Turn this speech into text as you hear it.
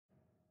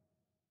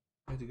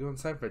I had to go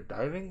inside for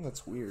diving?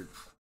 That's weird.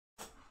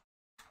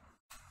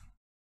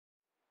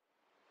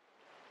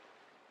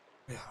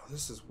 Yeah,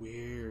 this is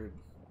weird.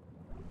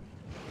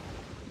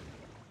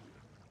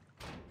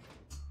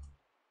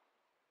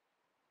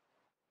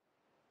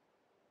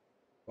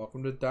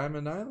 Welcome to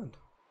Diamond Island.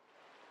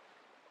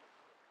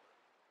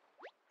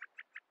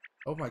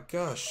 Oh my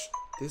gosh,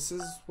 this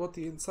is what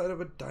the inside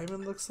of a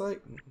diamond looks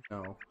like?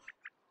 No.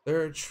 There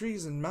are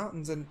trees and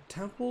mountains and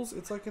temples.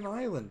 It's like an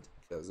island.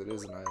 Because it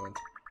is an island.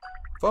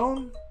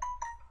 Phone?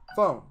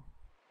 Phone.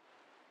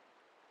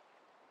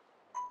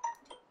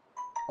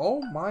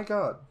 Oh my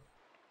god.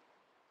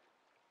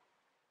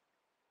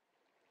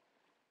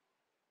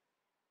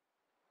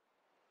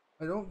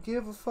 I don't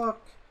give a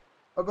fuck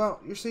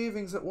about your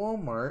savings at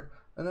Walmart.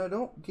 And I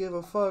don't give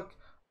a fuck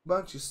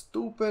about your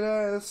stupid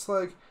ass,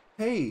 like,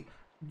 hey,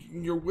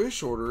 your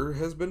wish order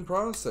has been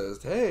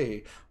processed.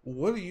 Hey,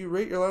 what do you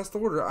rate your last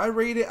order? I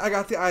rate it. I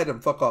got the item.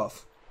 Fuck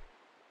off.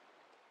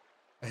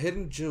 A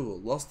hidden jewel,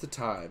 lost to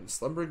time,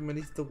 slumbering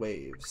beneath the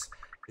waves.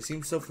 It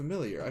seems so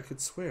familiar. I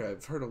could swear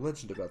I've heard a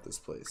legend about this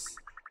place.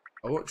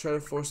 I won't try to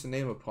force a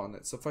name upon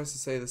it. Suffice to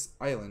say, this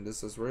island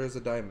is as rare as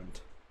a diamond.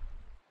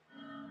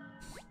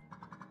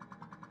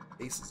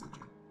 Aces,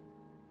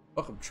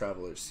 welcome,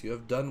 travelers. You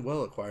have done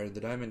well acquiring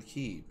the diamond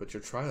key, but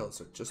your trials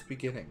are just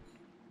beginning.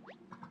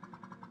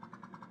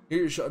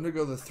 Here you shall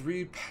undergo the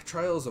 3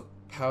 trials of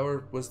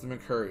power, wisdom,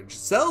 and courage.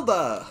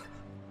 Zelda!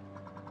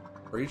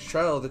 For each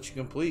trial that you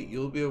complete, you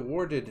will be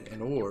awarded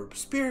an orb.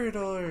 Spirit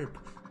orb!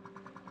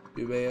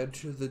 You may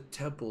enter the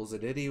temples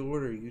in any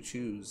order you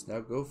choose.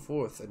 Now go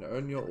forth and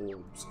earn your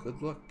orbs.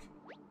 Good luck.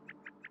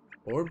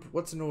 Orb?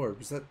 What's an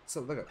orb? Is that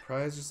something like a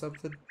prize or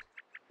something?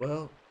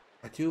 Well,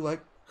 I do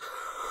like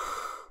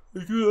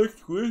to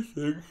win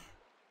things.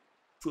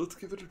 So let's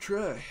give it a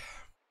try.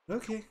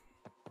 Okay.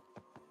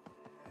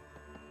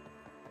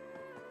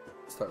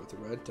 Start with the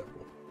red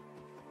temple.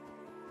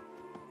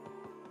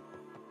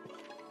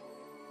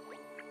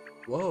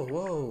 Whoa,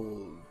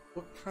 whoa.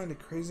 What kind of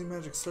crazy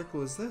magic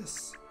circle is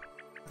this?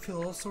 I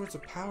feel all sorts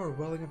of power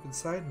welling up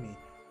inside me.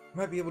 I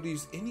might be able to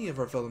use any of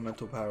our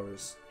elemental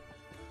powers.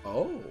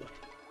 Oh.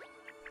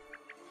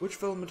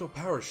 Which elemental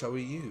power shall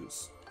we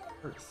use?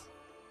 Earth.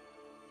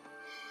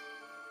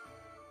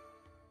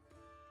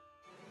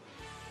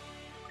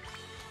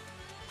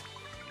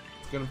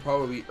 It's gonna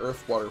probably be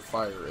earth, water,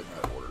 fire in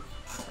that order.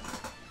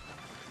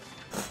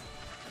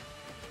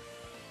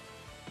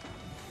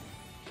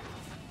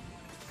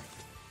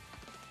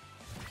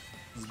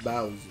 It's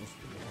Bowser.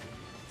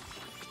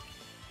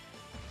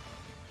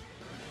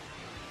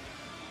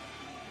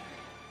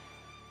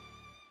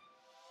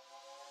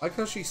 I like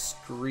how she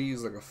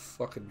screams like a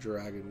fucking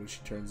dragon when she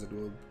turns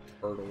into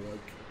a turtle, like.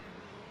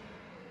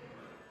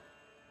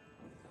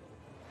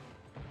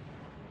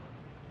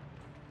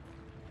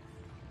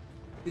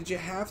 Did you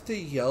have to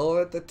yell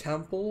at the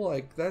temple?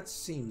 Like, that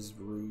seems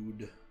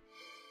rude.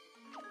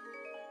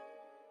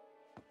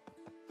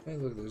 Hey,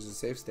 look, there's a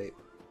safe state.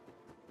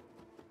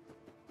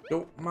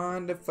 Don't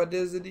mind if I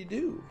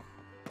do.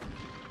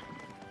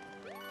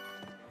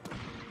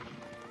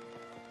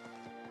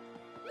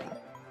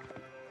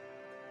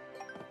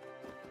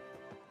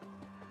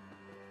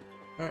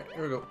 Alright,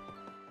 here we go.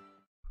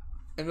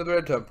 Into the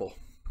red temple.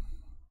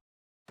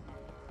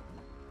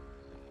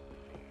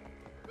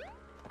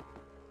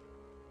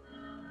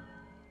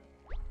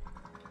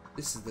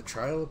 This is the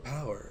trial of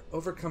power.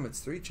 Overcome its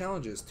 3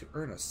 challenges to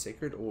earn a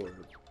sacred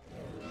orb.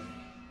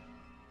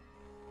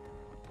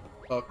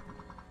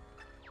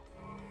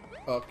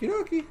 Okie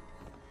dokie.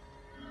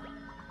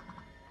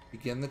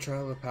 Begin the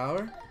trial of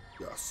power?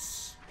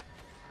 Yes.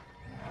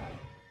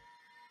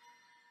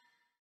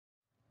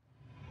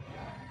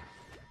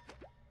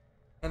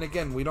 And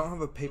again, we don't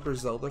have a paper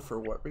Zelda for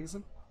what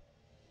reason?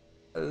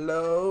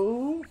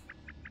 Hello?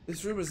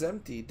 This room is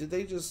empty. Did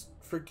they just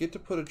forget to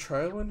put a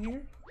trial in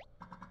here?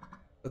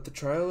 Let the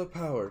trial of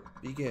power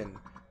begin.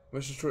 You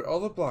must destroy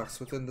all the blocks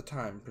within the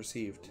time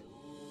perceived.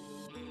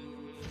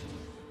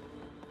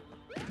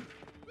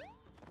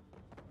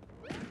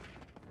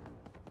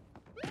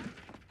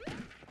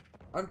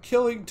 I'm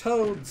killing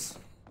toads!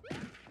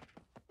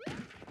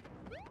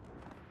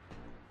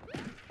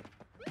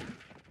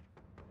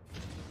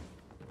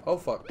 Oh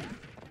fuck.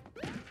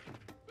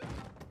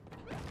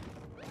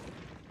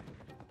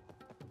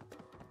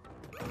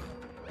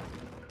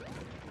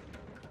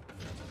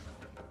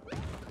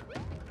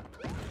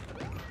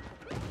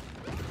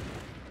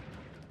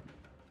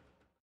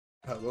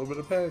 Had a little bit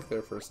of panic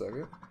there for a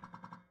second.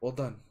 Well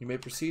done. You may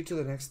proceed to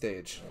the next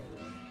stage.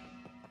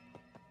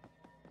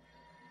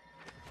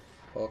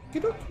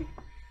 Okie dokie.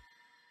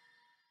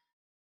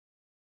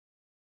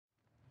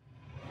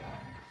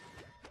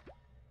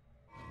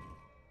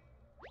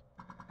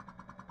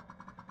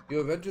 You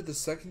have entered the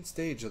second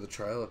stage of the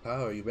trial of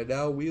power. You may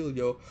now wield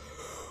your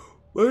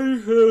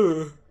mighty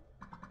hammer.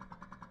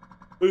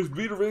 Use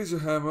B to raise your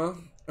hammer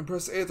and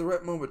press A at the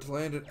right moment to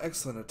land an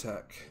excellent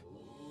attack.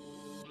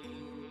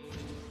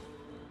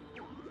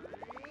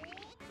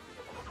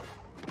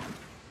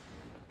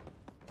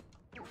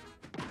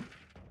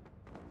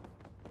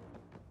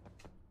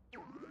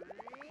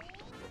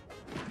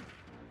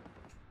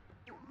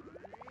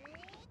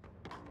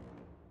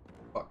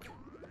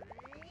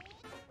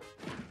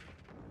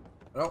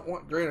 don't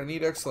want great, I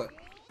need excellent.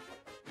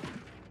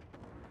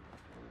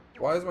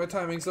 Why is my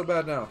timing so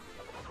bad now?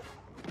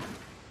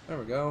 There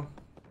we go.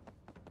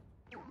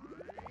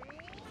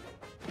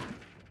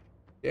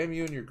 Damn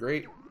you and your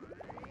great.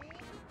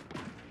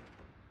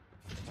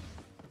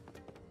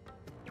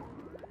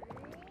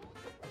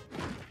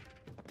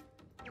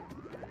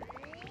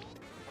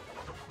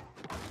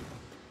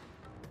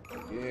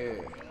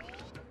 Yeah.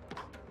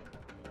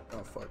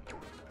 Oh fuck.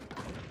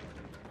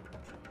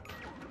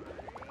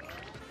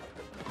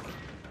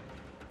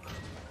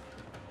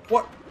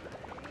 What?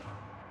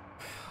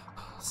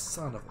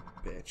 Son of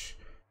a bitch.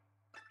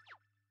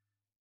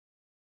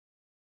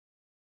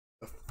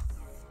 The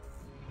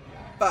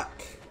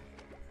fuck.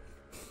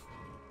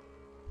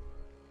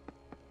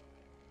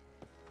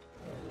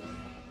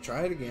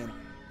 Try it again.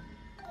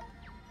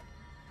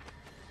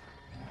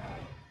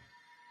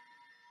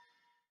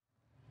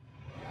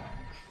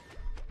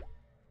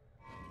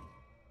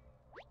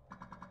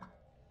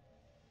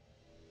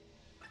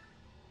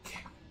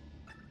 Okay.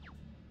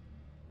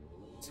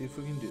 See if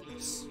we can do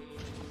this.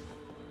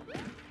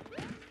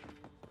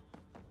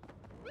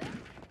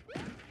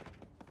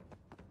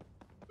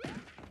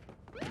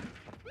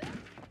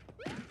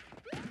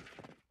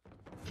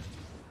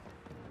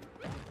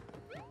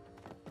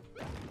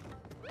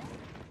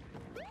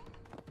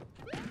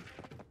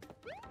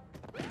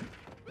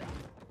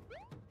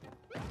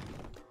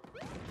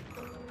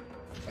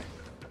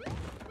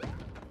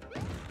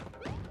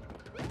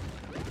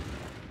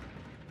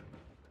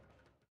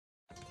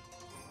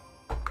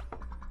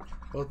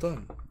 Well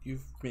done. You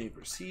may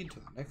proceed to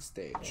the next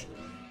stage.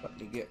 Let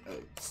me get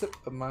a sip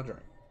of my drink.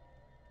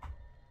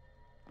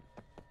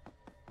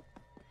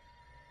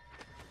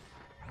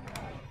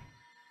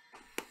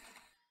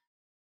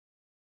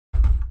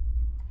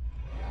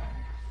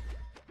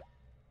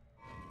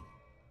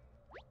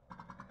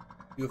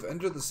 You have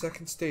entered the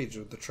second stage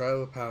of the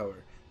trial of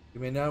power. You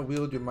may now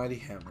wield your mighty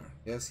hammer.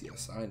 Yes,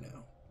 yes, I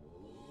know.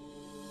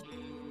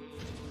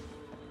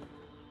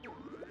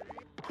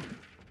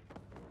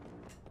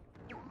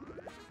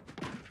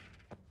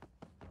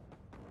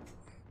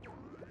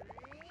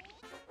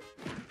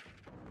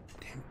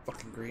 Damn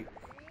fucking great.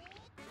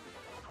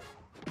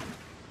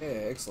 Yeah,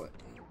 excellent.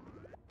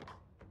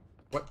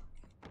 What?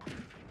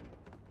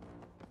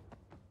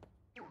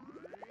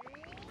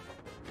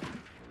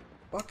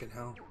 Fucking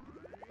hell.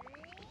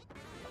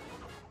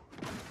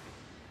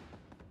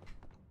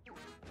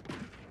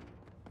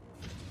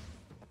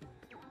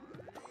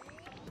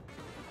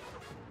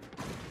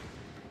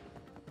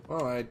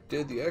 Well, I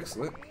did the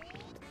excellent.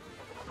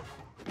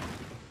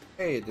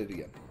 Hey, it did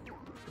again.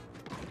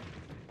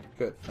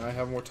 Good. I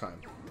have more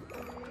time.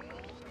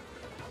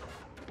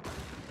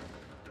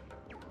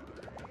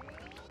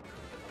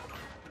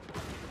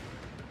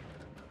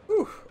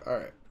 Whew.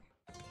 Alright.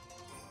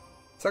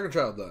 Second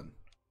trial done.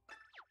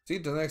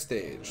 Proceed to the next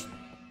stage.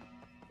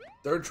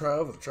 Third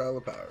trial for the trial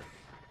of power.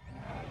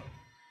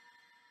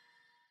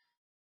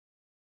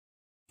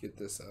 Get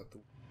this out the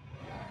way.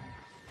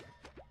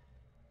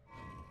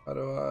 How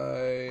do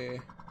I...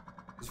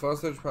 Use final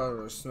stage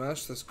power to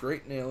smash this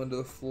great nail into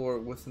the floor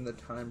within the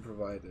time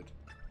provided.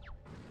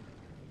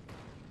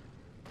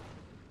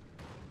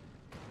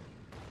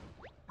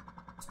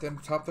 Stand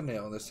atop the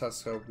nail, and this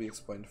task will be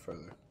explained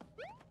further.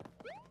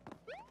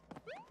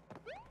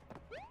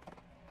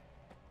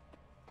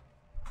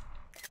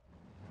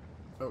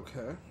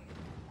 Okay. In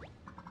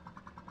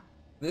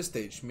this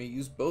stage, you may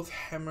use both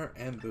hammer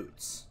and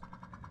boots.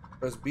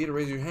 Press B to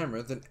raise your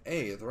hammer, then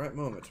A at the right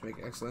moment to make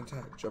an excellent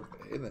attack. Jump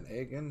A, then A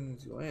again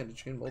as you land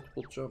to chain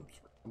multiple jumps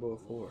for a combo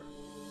of 4.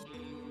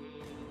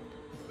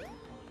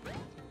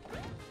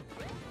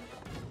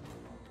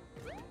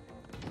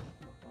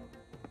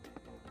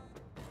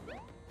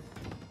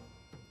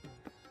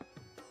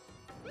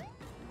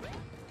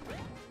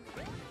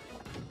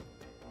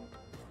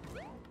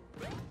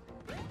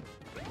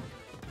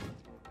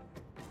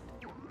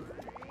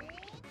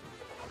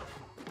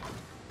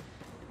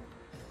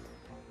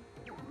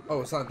 Oh,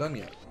 it's not done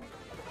yet.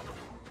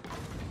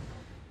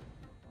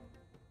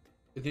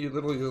 If he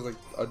literally does like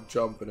a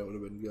jump and it would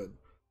have been good.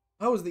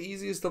 That was the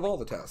easiest of all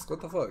the tasks.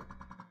 What the fuck?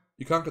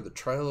 You conquered the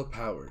trial of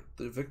power.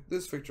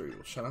 This victory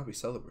shall not be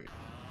celebrated.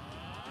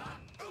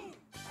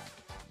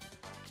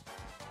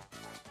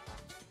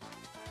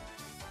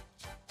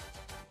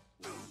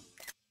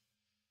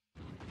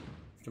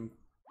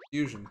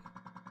 Confusion.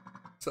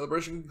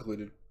 Celebration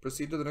concluded.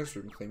 Proceed to the next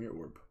room and claim your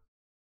orb.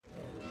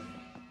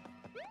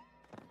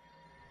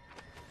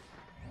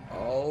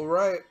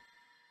 Alright.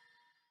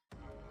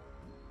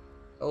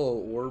 Hello,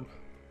 orb.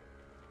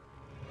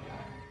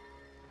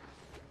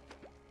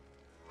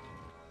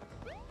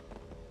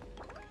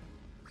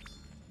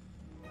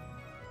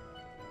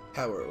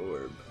 Power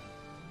orb.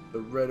 The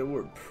red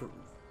orb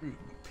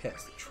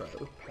past the trial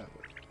of power.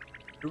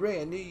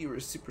 Hooray, I knew you were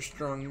super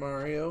strong,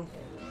 Mario.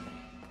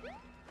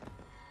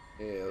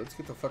 Yeah, let's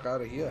get the fuck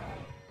out of here.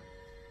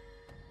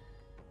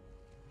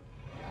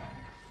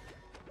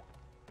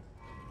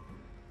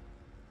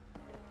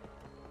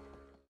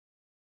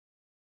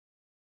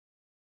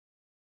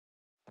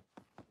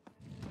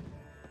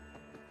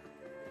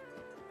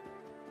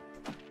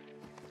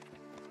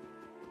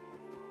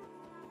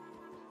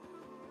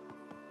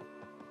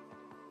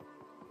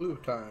 Blue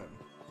time.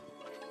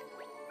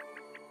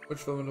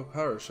 Which elemental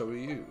power shall we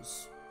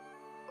use?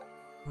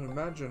 I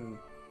imagine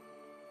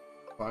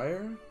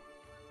fire?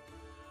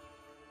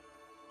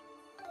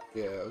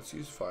 Yeah, let's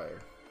use fire.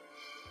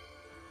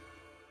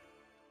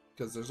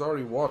 Because there's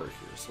already water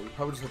here, so we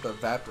probably just have to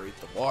evaporate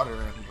the water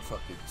and the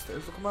fucking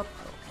stairs will come up.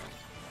 I don't know.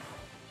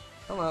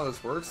 I don't know how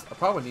this works. I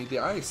probably need the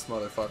ice,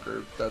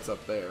 motherfucker, that's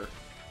up there.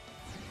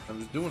 I'm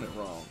just doing it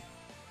wrong.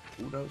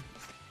 Who knows?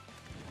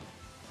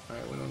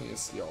 Alright, we don't need to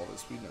see all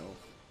this, we know.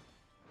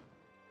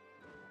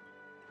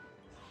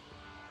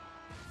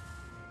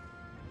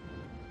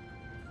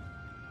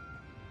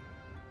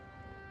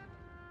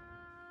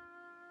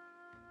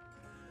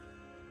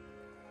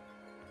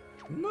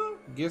 No,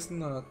 guess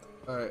not.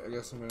 Alright, I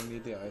guess I'm gonna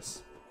need the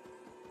ice.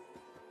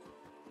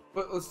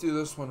 But let's do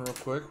this one real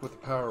quick with the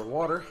power of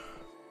water.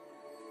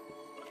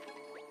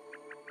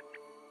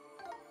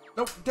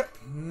 Nope. Hit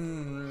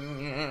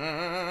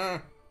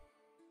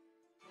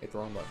the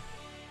wrong button.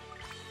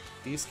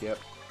 D-skip.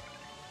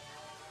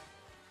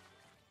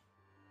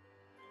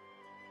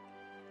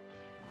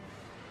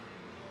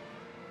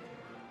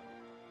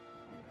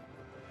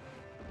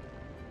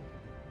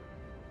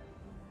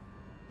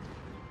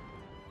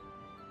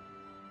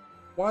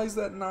 Why is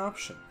that an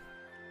option?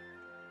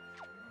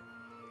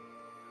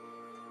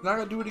 Now I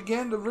gotta do it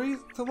again to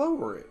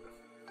lower it.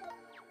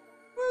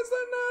 Why is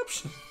that an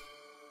option?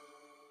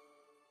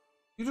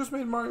 You just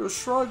made Mario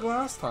shrug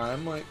last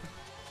time, like...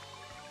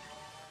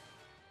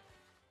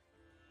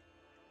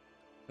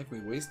 Make me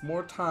waste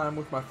more time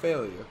with my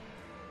failure.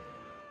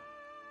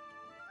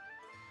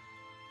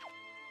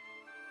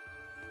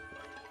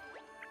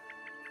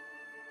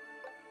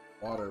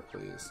 Water,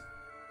 please.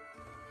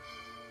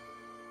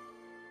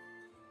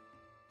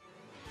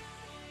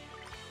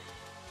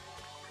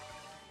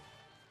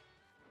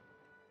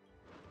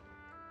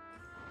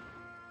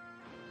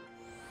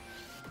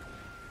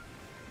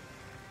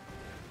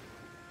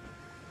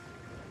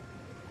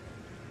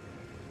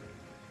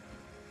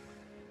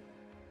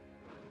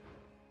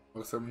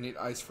 Looks like we need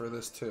ice for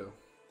this too.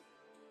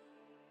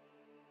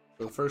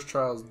 So the first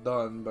trial's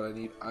done, but I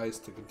need ice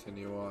to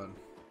continue on.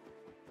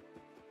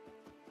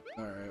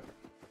 Alright.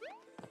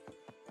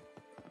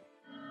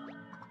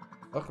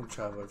 Welcome,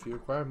 traveler. If you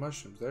require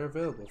mushrooms, they're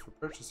available for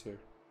purchase here.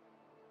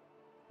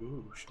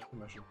 Ooh, shiny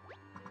mushroom.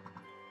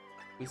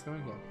 Please come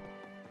again.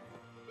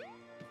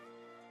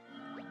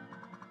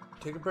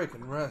 Take a break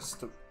and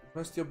rest.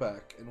 Rest your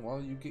back, and while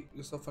you get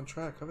yourself on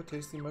track, have a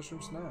tasty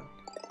mushroom snack.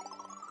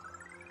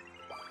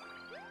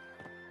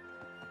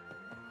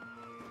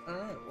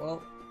 Alright,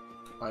 well,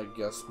 I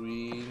guess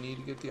we need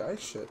to get the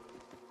ice shit.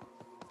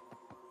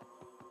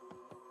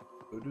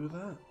 Go do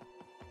that.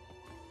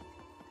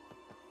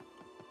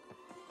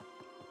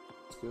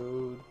 Let's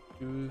go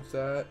do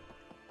that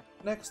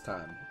next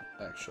time,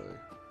 actually.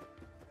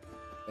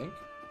 I think.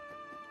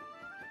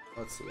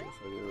 Let's see, if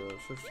I do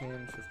a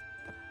 15.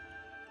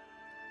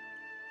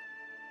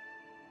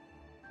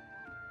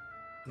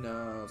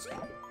 No, let's keep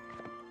it.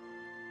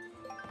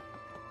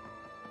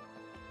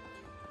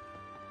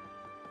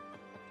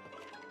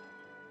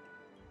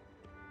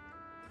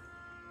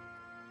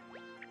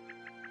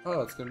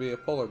 Oh, it's gonna be a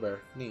polar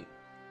bear. Neat.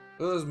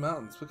 Look at those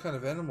mountains. What kind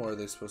of animal are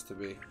they supposed to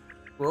be?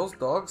 Squirrels,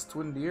 dogs,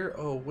 twin deer?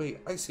 Oh,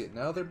 wait, I see it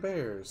now. They're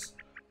bears.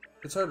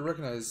 It's hard to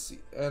recognize the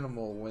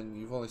animal when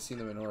you've only seen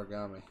them in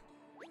Origami.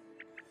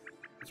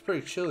 It's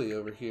pretty chilly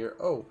over here.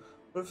 Oh,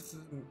 what if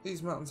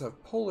these mountains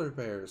have polar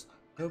bears?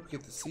 I hope we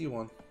get to see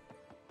one.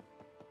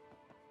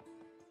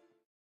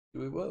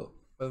 We will.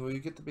 But will you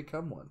get to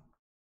become one?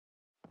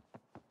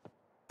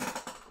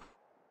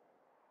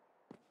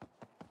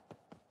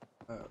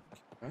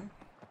 Okay.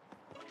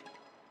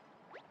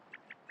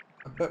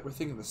 I bet we're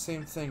thinking the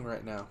same thing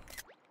right now.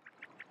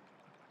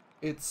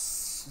 It's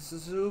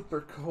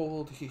super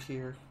cold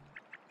here.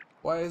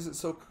 Why is it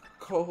so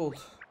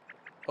cold?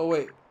 Oh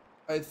wait,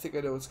 I think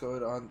I know what's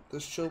going on.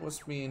 This chill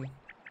must mean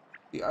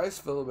the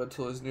ice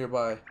elemental is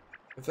nearby.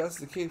 If that's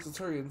the case, let's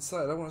hurry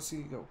inside. I want to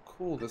see how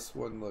cool this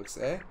one looks.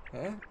 Eh?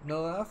 Eh?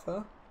 No laugh,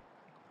 huh?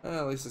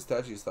 At least the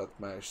statues thought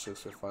my ice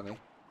jokes were funny.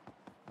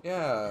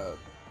 Yeah,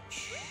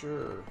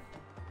 sure.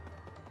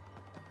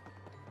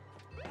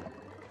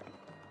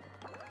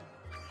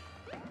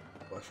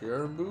 Wash your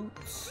iron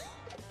boots.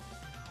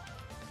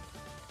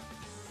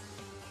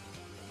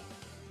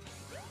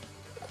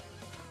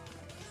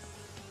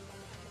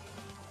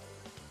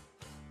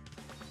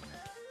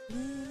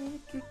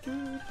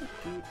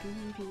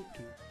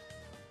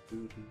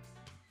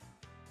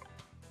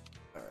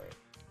 Alright,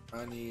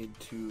 I need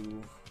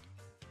to...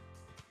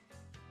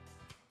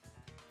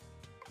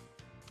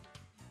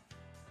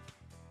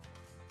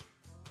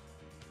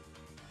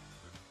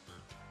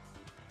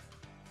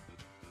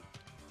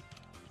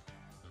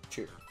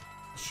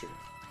 Sure.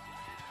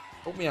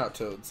 Help me out,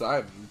 Toads.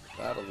 I'm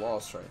at a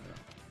loss right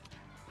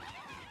now.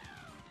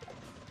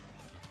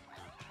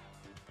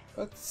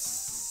 That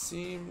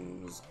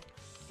seems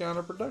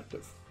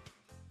counterproductive.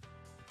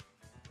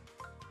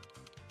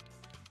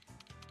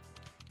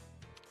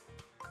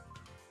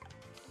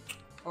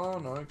 Oh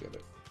no, I get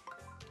it.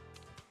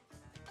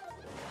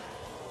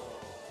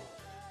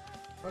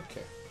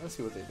 Okay, let's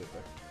see what they did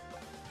there.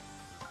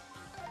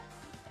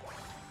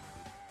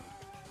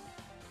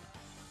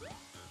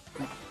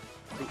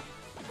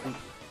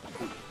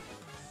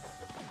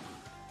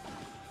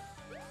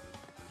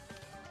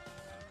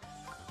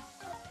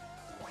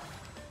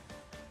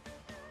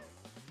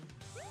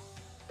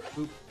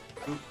 Boop,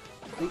 boop,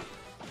 boop,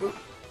 boop.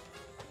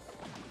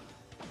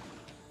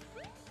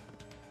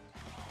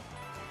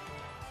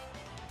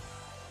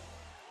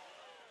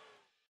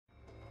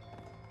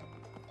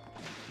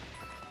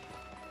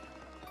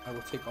 I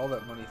will take all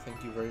that money.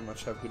 Thank you very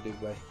much. Have a good day.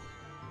 Bye.